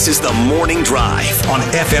This is the Morning Drive on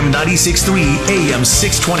FM 96.3, AM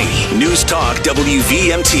 620. News Talk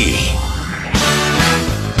WVMT.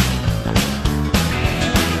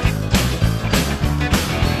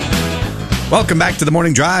 Welcome back to the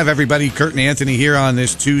Morning Drive, everybody. Kurt and Anthony here on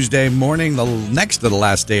this Tuesday morning, the next to the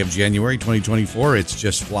last day of January 2024. It's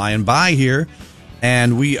just flying by here.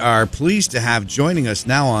 And we are pleased to have joining us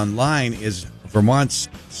now online is Vermont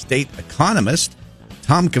State Economist,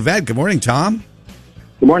 Tom Kavet. Good morning, Tom.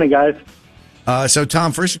 Good morning, guys. So,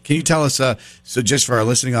 Tom, first, can you tell us, so just for our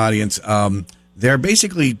listening audience, there are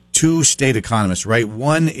basically two state economists, right?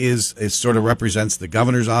 One is sort of represents the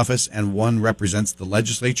governor's office and one represents the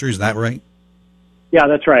legislature. Is that right? Yeah,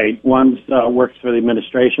 that's right. One works for the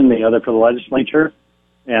administration, the other for the legislature.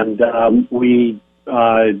 And we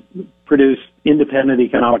produce independent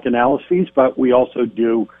economic analyses, but we also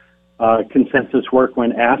do consensus work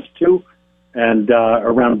when asked to, and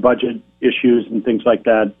around budget issues and things like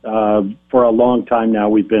that. For a long time now,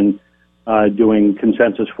 we've been doing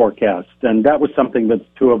consensus forecasts. And that was something that the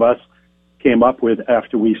two of us came up with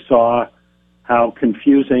after we saw how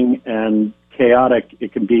confusing and chaotic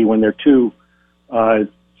it can be when there are two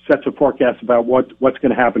sets of forecasts about what's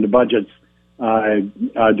going to happen to budgets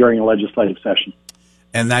during a legislative session.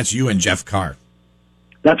 And that's you and Jeff Carr.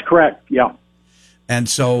 That's correct, yeah. And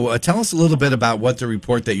so tell us a little bit about what the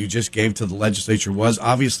report that you just gave to the legislature was.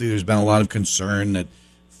 Obviously, there's been a lot of concern that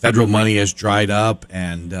federal money has dried up,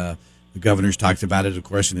 and the governor's talked about it, of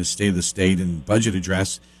course, in his State of the State and budget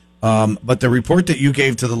address. But the report that you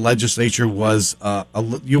gave to the legislature was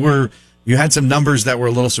you had some numbers that were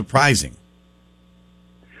a little surprising.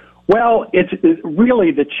 Well, it's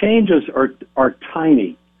really the changes are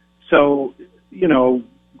tiny. So,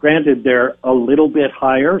 granted, they're a little bit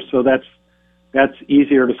higher, so that's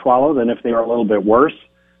easier to swallow than if they were a little bit worse.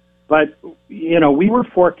 But, we were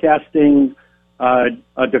forecasting a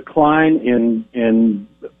decline in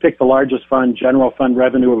pick the largest fund, general fund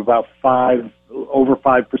revenue of about over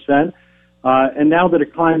 5%. And now the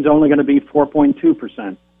decline's only going to be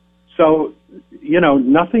 4.2%. So,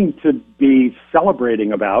 nothing to be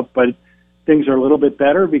celebrating about, but things are a little bit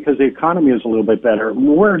better because the economy is a little bit better.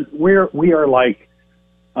 We are like,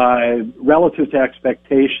 relative to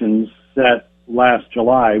expectations set last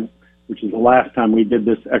July, which is the last time we did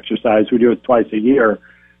this exercise. We do it twice a year.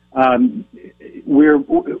 We're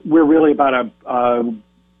really about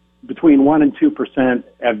between 1% and 2%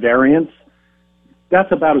 at variance.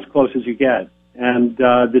 That's about as close as you get. And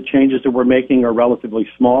the changes that we're making are relatively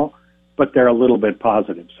small, but they're a little bit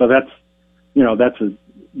positive. So that's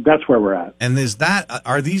where we're at. And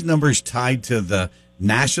are these numbers tied to the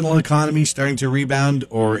national economy starting to rebound,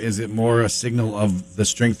 or is it more a signal of the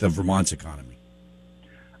strength of Vermont's economy?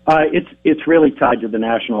 It's really tied to the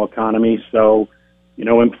national economy. So,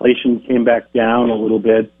 inflation came back down a little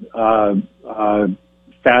bit faster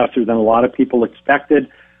than a lot of people expected.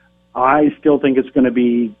 I still think it's going to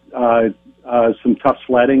be some tough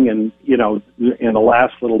sledding, in the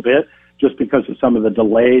last little bit, just because of some of the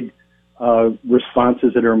delayed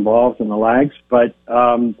responses that are involved in the lags. But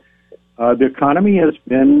the economy has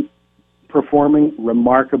been performing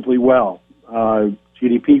remarkably well.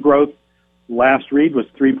 GDP growth last read was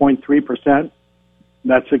 3.3%.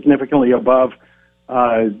 That's significantly above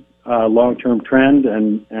long-term trend,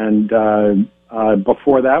 and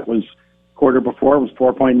before that was quarter before was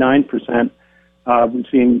 4.9%. We've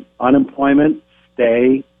seen unemployment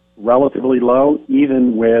stay relatively low,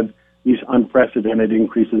 even with these unprecedented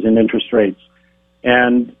increases in interest rates.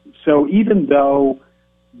 And so even though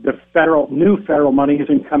the new federal money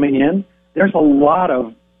isn't coming in, there's a lot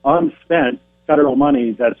of unspent federal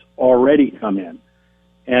money that's already come in.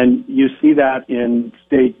 And you see that in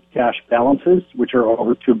state cash balances, which are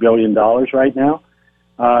over $2 billion right now.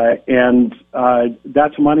 And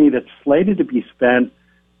that's money that's slated to be spent.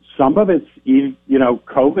 Some of it's,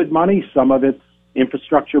 COVID money, some of it's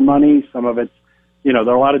infrastructure money, some of it's, there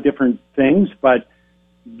are a lot of different things, but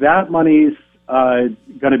that money's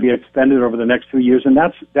going to be expended over the next 2 years, and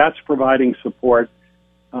that's providing support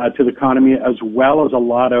to the economy, as well as a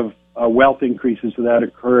lot of wealth increases that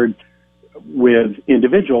occurred with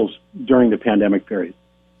individuals during the pandemic period.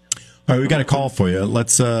 All right, we got a call for you.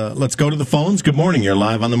 Let's go to the phones. Good morning. You're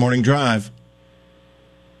live on the Morning Drive.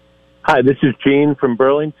 Hi, this is Gene from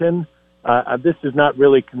Burlington. This is not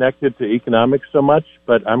really connected to economics so much,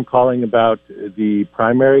 but I'm calling about the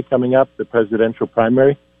primary coming up, the presidential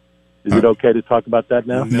primary. Is it okay to talk about that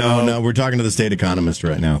now? No, we're talking to the state economist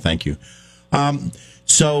right now. Thank you.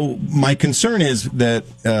 So my concern is that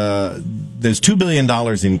there's $2 billion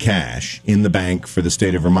in cash in the bank for the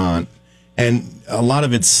state of Vermont, and a lot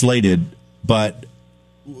of it's slated, but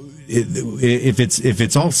if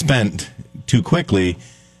it's all spent too quickly,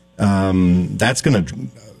 isn't that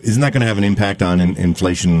going to have an impact on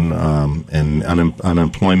inflation and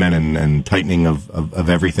unemployment and tightening of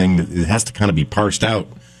everything? It has to kind of be parsed out,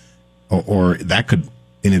 or that could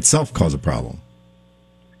in itself cause a problem.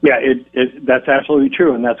 Yeah, that's absolutely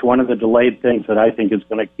true, and that's one of the delayed things that I think is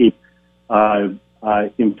going to keep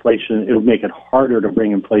inflation. It'll make it harder to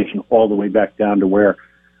bring inflation all the way back down to where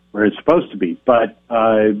it's supposed to be. But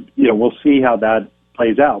we'll see how that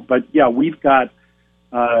plays out. But yeah, we've got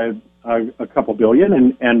a couple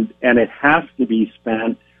billion, and it has to be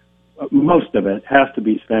spent. Most of it has to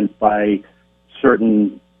be spent by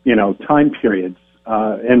certain time periods.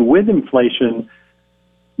 And with inflation,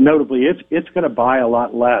 notably, it's going to buy a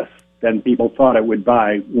lot less than people thought it would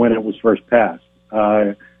buy when it was first passed,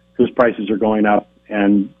 because prices are going up,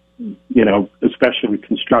 and especially with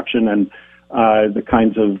construction and the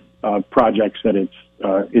kinds of projects that it's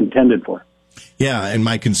intended for. Yeah, and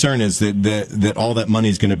my concern is that all that money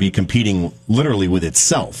is going to be competing literally with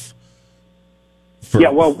itself.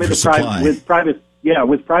 With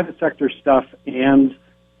private sector stuff, and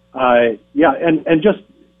and just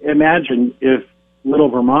imagine if little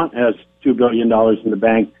Vermont has $2 billion in the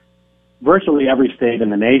bank. Virtually every state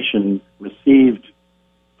in the nation received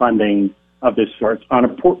funding of this sort on a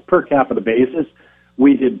per capita basis.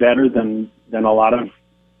 We did better than a lot of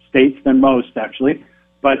states, than most actually,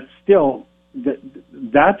 but still,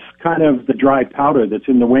 that's kind of the dry powder that's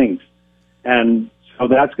in the wings, and so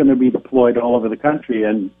that's going to be deployed all over the country.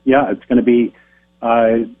 And it's going to be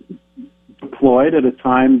deployed at a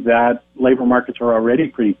time that labor markets are already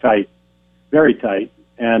pretty tight. Very tight,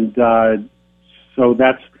 and so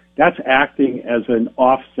that's acting as an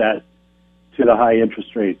offset to the high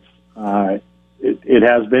interest rates. It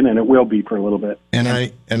has been, and it will be for a little bit. And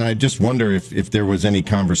I just wonder if there was any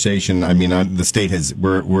conversation. I mean, the state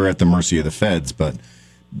we're at the mercy of the feds, but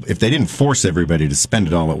if they didn't force everybody to spend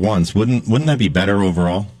it all at once, wouldn't that be better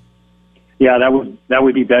overall? Yeah, that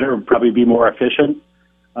would be better. It would probably be more efficient.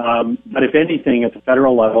 But if anything, at the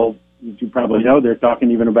federal level, you probably know they're talking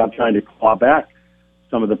even about trying to claw back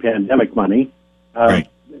some of the pandemic money. Right.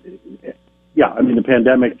 Yeah, I mean, the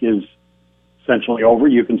pandemic is essentially over.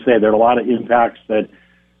 You can say there are a lot of impacts that,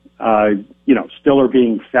 still are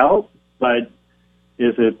being felt, but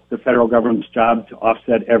is it the federal government's job to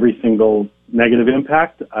offset every single negative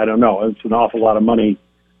impact? I don't know. It's an awful lot of money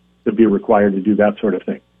to be required to do that sort of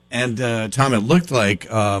thing. And, Tom, it looked like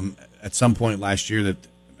at some point last year that,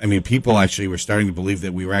 people actually were starting to believe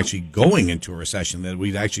that we were actually going into a recession, that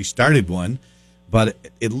we'd actually started one. But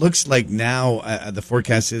it looks like now the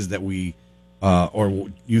forecast is that we, or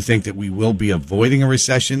you think that we will be avoiding a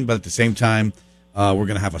recession, but at the same time, we're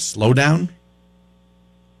going to have a slowdown?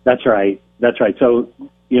 That's right. So,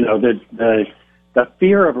 the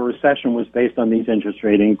fear of a recession was based on these interest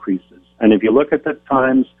rate increases. And if you look at the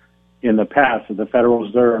times in the past that the Federal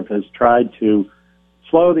Reserve has tried to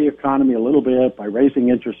slow the economy a little bit by raising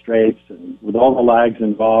interest rates, and with all the lags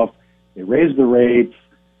involved, they raise the rates.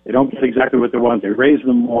 They don't get exactly what they want. They raise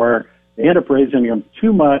them more. They end up raising them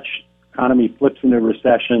too much. Economy flips into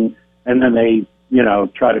recession, and then they,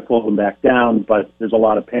 try to pull them back down, but there's a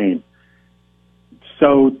lot of pain.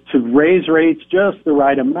 So to raise rates just the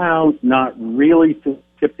right amount, not really to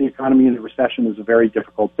tip the economy into recession, is a very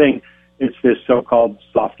difficult thing. It's this so-called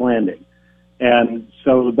soft landing. And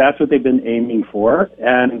so that's what they've been aiming for,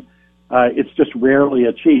 and it's just rarely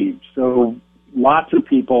achieved. So lots of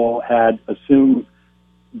people had assumed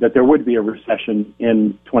that there would be a recession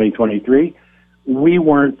in 2023. We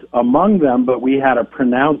weren't among them, but we had a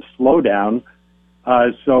pronounced slowdown.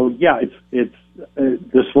 It's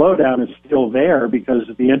the slowdown is still there because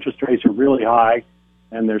the interest rates are really high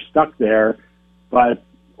and they're stuck there. But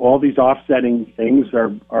all these offsetting things are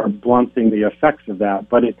blunting the effects of that.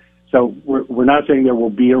 So we're not saying there will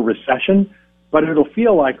be a recession, but it'll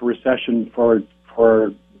feel like a recession for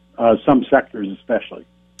some sectors especially.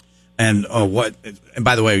 And And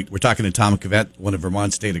by the way, we're talking to Tom Kavet, one of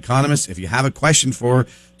Vermont State Economists. If you have a question for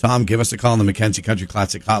Tom, give us a call on the McKenzie Country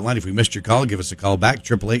Classic Hotline. If we missed your call, give us a call back,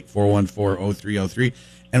 888-414-0303.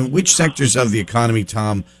 And which sectors of the economy,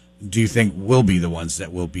 Tom, do you think will be the ones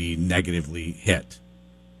that will be negatively hit?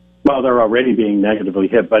 Well, they're already being negatively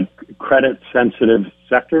hit, but credit-sensitive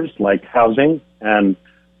sectors like housing and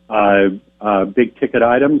big-ticket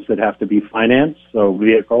items that have to be financed, so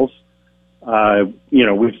vehicles.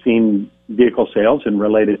 We've seen vehicle sales and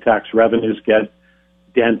related tax revenues get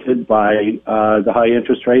dented by the high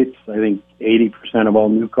interest rates. I think 80% of all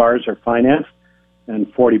new cars are financed,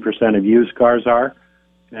 and 40% of used cars are,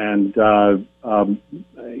 and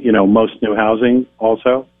most new housing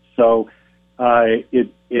also. So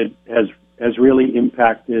it has really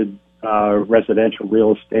impacted residential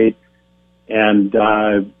real estate and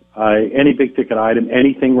any big ticket item,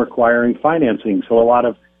 anything requiring financing. So a lot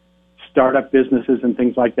of startup businesses and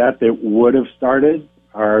things like that would have started,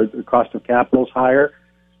 the cost of capital is higher.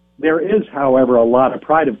 There is, however, a lot of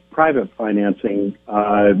private financing.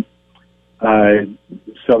 So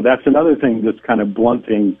that's another thing that's kind of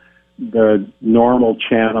blunting the normal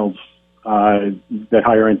channels that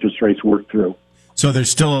higher interest rates work through. So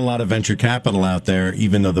there's still a lot of venture capital out there,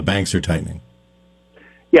 even though the banks are tightening.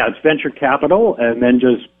 Yeah, it's venture capital, and then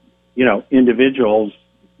just individuals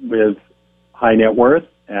with high net worth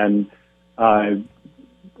and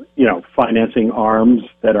financing arms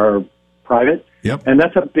that are private. Yep. And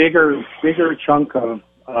that's a bigger chunk of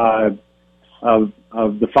the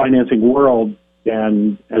financing world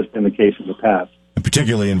than has been the case in the past. And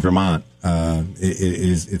particularly in Vermont,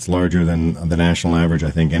 it's larger than the national average,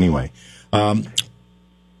 I think. Anyway,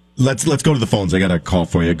 let's go to the phones. I got a call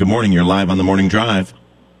for you. Good morning. You're live on the Morning Drive.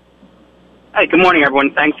 Hi. Good morning,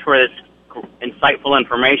 everyone. Thanks for this insightful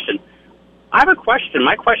information. I have a question.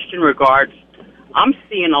 My question regards: I'm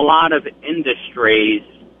seeing a lot of industries,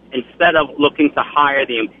 instead of looking to hire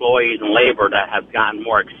the employees and labor that have gotten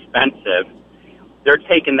more expensive, they're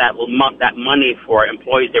taking that money for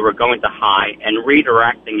employees they were going to hire and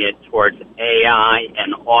redirecting it towards AI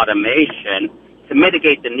and automation to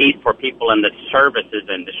mitigate the need for people in the services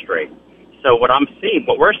industry. So what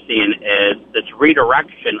we're seeing is this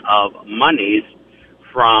redirection of monies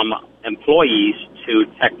from employees to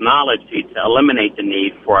technology to eliminate the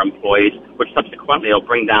need for employees, which subsequently will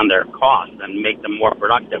bring down their costs and make them more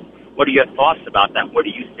productive. What are your thoughts about that? What are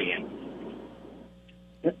you seeing?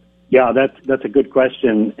 Yeah, that's a good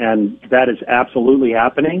question, and that is absolutely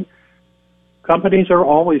happening. Companies are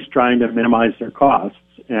always trying to minimize their costs,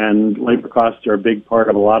 and labor costs are a big part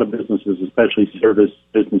of a lot of businesses, especially service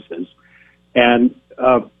businesses. And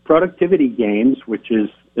productivity gains, which is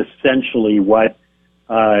essentially what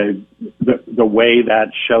the way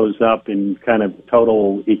that shows up in kind of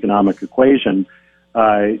total economic equation,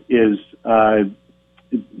 is how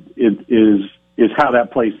that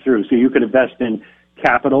plays through. So you could invest in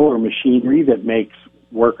capital or machinery that makes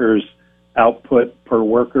workers' output per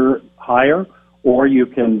worker higher, or you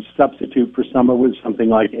can substitute for some of it with something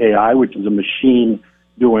like AI, which is a machine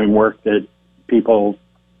doing work that people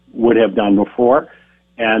would have done before.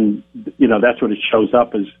 And, that's what it shows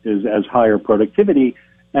up as higher productivity,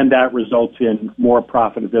 and that results in more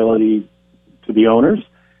profitability to the owners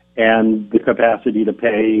and the capacity to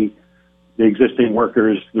pay the existing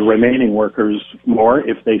workers, the remaining workers, more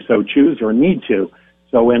if they so choose or need to.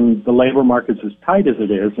 So when the labor market's as tight as it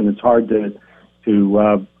is, and it's hard to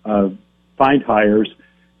find hires,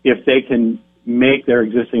 if they can make their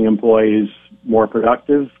existing employees more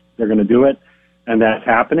productive, they're going to do it, and that's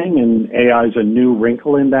happening. And AI is a new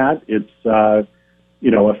wrinkle in that. It's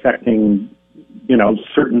affecting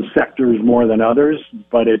certain sectors more than others,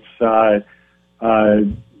 but it's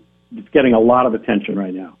getting a lot of attention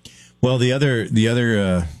right now. Well, the other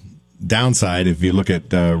downside, if you look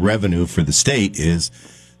at revenue for the state, is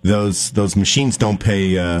those machines don't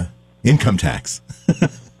pay income tax.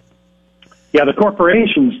 Yeah, the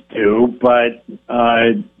corporations do, but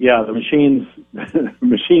the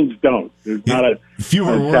machines don't. There's not a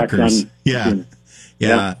fewer workers. Yeah.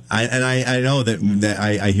 I know that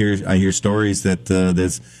I hear stories that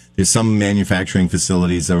there's some manufacturing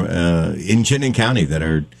facilities in Chittenden County that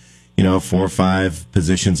are 4 or 5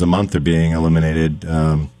 positions a month are being eliminated.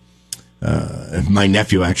 My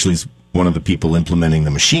nephew actually is one of the people implementing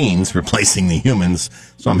the machines, replacing the humans.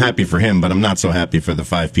 So I'm happy for him, but I'm not so happy for the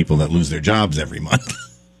 5 people that lose their jobs every month.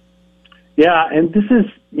 Yeah, and this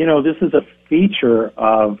is a feature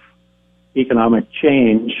of economic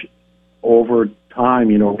change over time,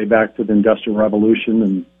 way back to the Industrial Revolution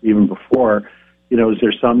and even before. Is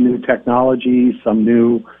there some new technology, some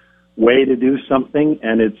new way to do something,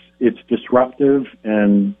 and it's disruptive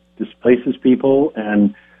and displaces people,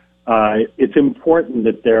 and it's important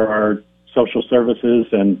that there are social services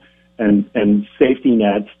and safety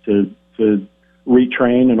nets to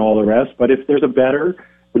retrain and all the rest. But if there's a better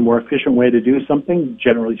and more efficient way to do something,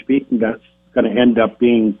 generally speaking, that's going to end up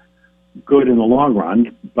being good in the long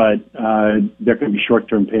run, but there can be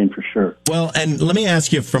short-term pain for sure. Well, and let me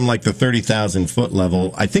ask you from like the 30,000-foot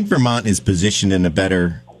level, I think Vermont is positioned in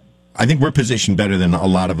I think we're positioned better than a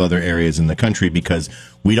lot of other areas in the country because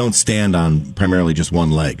we don't stand on primarily just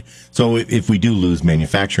one leg. So if we do lose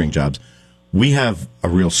manufacturing jobs, we have a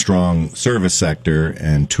real strong service sector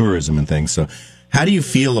and tourism and things. So how do you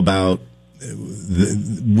feel about,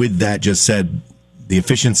 with that just said, the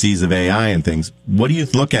efficiencies of AI and things? What do you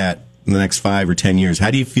look at in the next 5 or 10 years?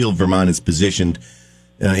 How do you feel Vermont is positioned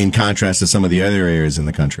in contrast to some of the other areas in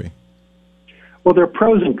the country? Well, there are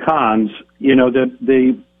pros and cons. You know,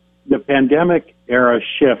 the pandemic era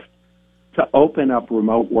shift to open up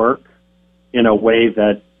remote work in a way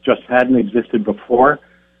that just hadn't existed before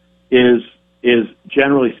is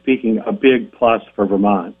generally speaking a big plus for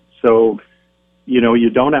Vermont. So, you know, you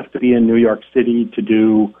don't have to be in New York City to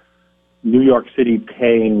do New York City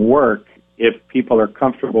paying work if people are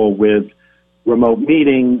comfortable with remote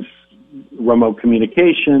meetings, remote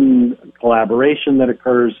communication, collaboration that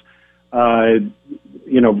occurs,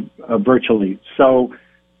 virtually. So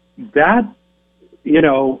that, you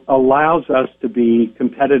know, allows us to be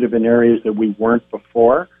competitive in areas that we weren't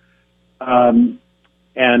before, and,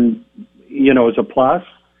 you know, as a plus.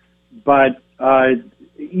 But,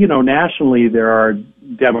 you know, nationally there are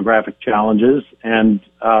demographic challenges and,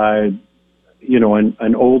 you know,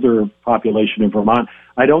 an older population in Vermont.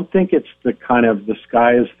 I don't think it's the kind of the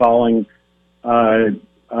sky is falling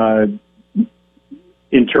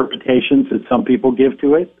interpretations that some people give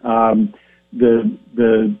to it.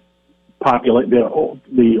 The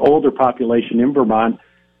older population in Vermont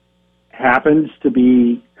happens to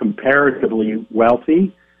be comparatively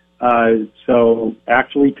wealthy. So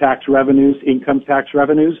actually tax revenues, income tax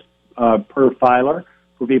revenues per filer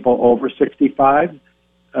for people over 65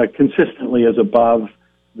 consistently is above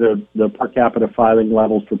the per capita filing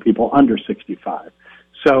levels for people under 65.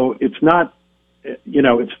 So it's not, you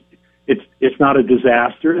know, it's not a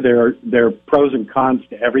disaster. There are pros and cons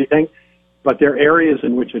to everything, but there are areas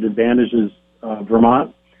in which it advantages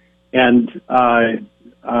Vermont. And I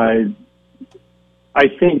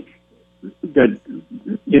think that,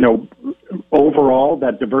 you know, overall,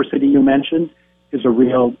 that diversity you mentioned is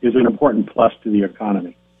an important plus to the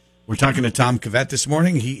economy. We're talking to Tom Kavet this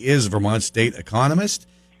morning. He is Vermont State Economist.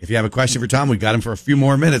 If you have a question for Tom, we've got him for a few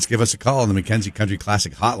more minutes. Give us a call on the Mackenzie Country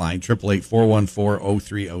Classic Hotline,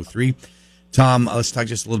 888-414-0303. Tom, let's talk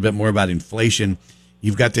just a little bit more about inflation.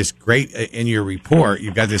 You've got this great, in your report,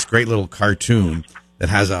 you've got this great little cartoon that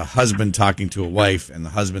has a husband talking to a wife, and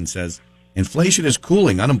the husband says, inflation is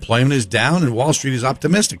cooling, unemployment is down, and Wall Street is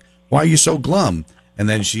optimistic. Why are you so glum? And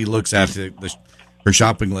then she looks at her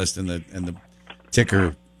shopping list, and the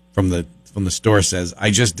ticker from the store says, I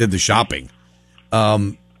just did the shopping.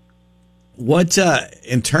 What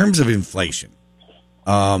in terms of inflation,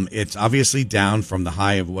 it's obviously down from the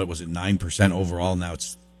high of, 9% overall. Now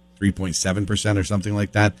it's 3.7% or something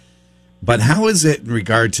like that. But how is it in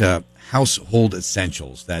regard to household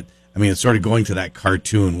essentials? That, I mean, it's sort of going to that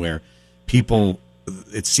cartoon where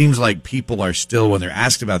it seems like people are still, when they're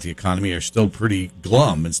asked about the economy, are still pretty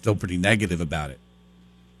glum and still pretty negative about it.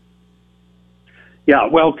 Yeah,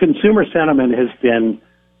 well, consumer sentiment has been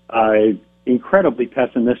incredibly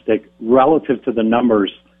pessimistic relative to the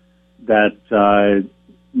numbers that that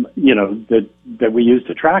we use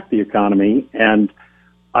to track the economy, and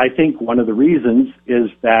I think one of the reasons is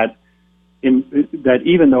that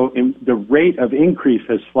even though the rate of increase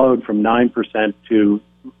has slowed from 9% to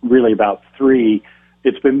really about 3%,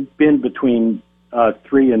 it's been between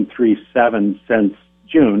 3 and 3.7 since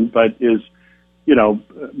June, but is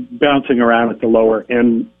bouncing around at the lower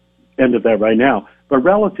end of that right now. But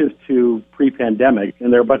relative to pre-pandemic,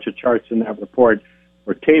 and there are a bunch of charts in that report,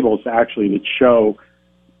 or tables actually, that show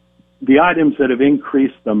the items that have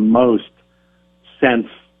increased the most since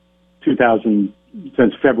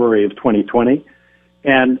February of 2020.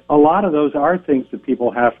 And a lot of those are things that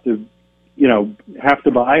people have to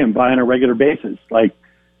buy and buy on a regular basis, like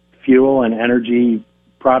fuel and energy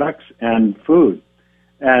products and food.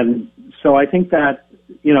 And so I think that,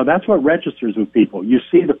 that's what registers with people. You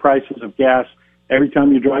see the prices of gas every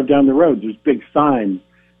time you drive down the road. There's big signs.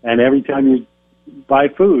 And every time you buy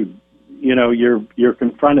food, you're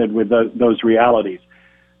confronted with those realities.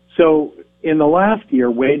 So in the last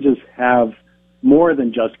year, wages have more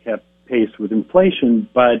than just kept pace with inflation,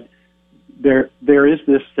 but there is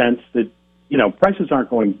this sense that, prices aren't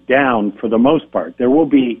going down for the most part. There will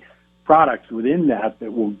be products within that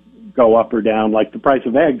will go up or down, like the price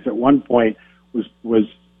of eggs at one point was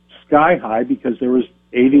sky high because there was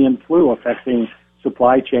avian flu affecting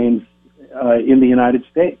supply chains in the United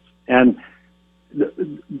States. And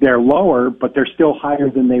they're lower, but they're still higher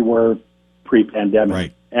than they were pre-pandemic.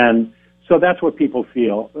 Right. And so that's what people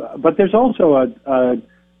feel. But there's also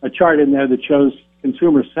a chart in there that shows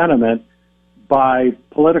consumer sentiment by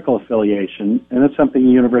political affiliation, and that's something the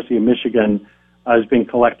University of Michigan has been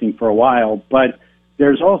collecting for a while. But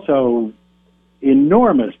there's also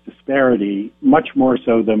enormous disparity, much more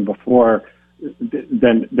so than before,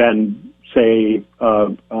 than say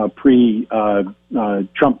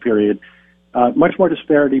pre-Trump period, much more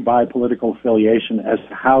disparity by political affiliation as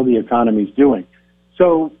to how the economy is doing.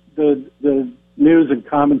 So the news and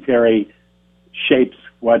commentary shapes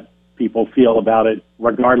what people feel about it,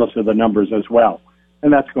 regardless of the numbers as well.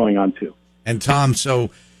 And that's going on too. And Tom, so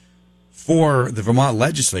for the Vermont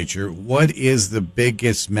legislature, what is the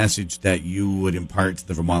biggest message that you would impart to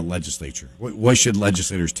the Vermont legislature? What should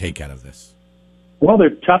legislators take out of this? Well, there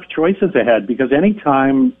are tough choices ahead because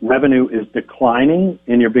anytime revenue is declining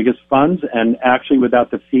in your biggest funds, and actually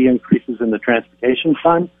without the fee increases in the transportation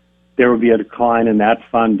fund, there would be a decline in that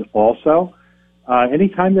fund also.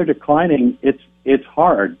 Anytime they're declining, it's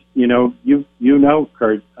hard. You know,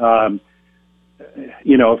 Kurt.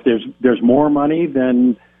 If there's more money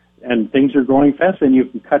and things are growing fast, then you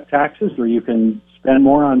can cut taxes or you can spend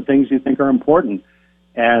more on things you think are important.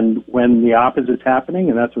 And when the opposite's happening,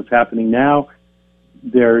 and that's what's happening now,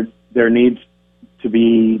 there needs to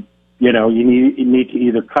be, you need to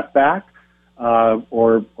either cut back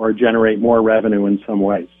or generate more revenue in some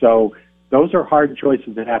way. So those are hard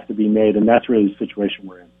choices that have to be made, and that's really the situation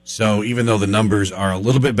we're in. So even though the numbers are a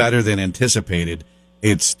little bit better than anticipated,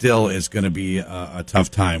 it still is going to be a tough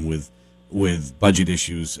time with budget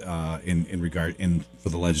issues for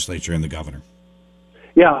the legislature and the governor.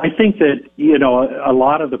 Yeah, I think that a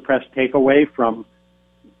lot of the press takeaway from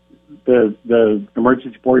the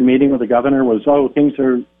emergency board meeting with the governor was,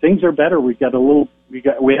 things are better. We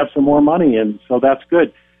have some more money, and so that's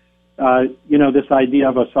good. This idea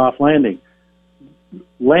of a soft landing,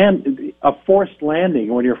 a forced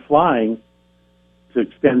landing when you're flying, to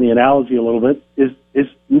extend the analogy a little bit, is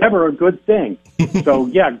never a good thing. So,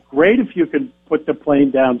 yeah, great if you could put the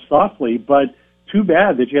plane down softly, but too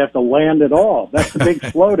bad that you have to land at all. That's a big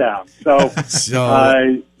slowdown. So,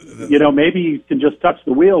 maybe you can just touch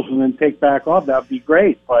the wheels and then take back off. That would be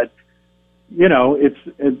great. But,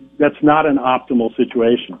 that's not an optimal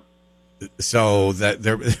situation. So that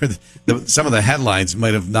some of the headlines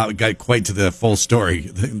might have not got quite to the full story,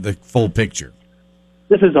 the full picture.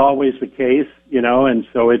 This is always the case, and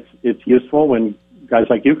so it's useful when guys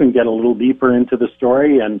like you can get a little deeper into the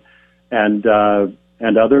story and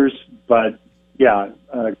others. But yeah,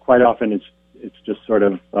 quite often it's just sort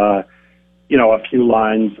of a few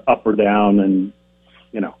lines up or down and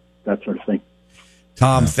that sort of thing.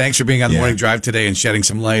 Tom, thanks for being on the morning drive today and shedding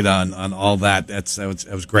some light on all that. That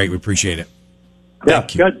was great. We appreciate it.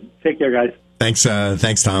 Thank you. Good. Take care, guys. Thanks,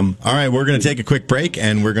 Tom. All right, we're going to take a quick break,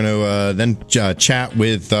 and we're going to then chat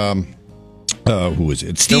with who is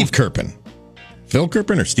it? Steve Kirpin. Phil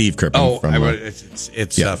Kirpin or Steve Kirpin? Oh, it's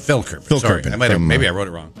Phil Kirpin. Phil Sorry, Kirpin. Maybe I wrote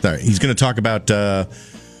it wrong. Sorry, he's going to talk about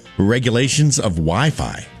regulations of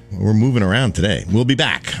Wi-Fi. We're moving around today. We'll be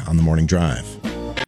back on the morning drive.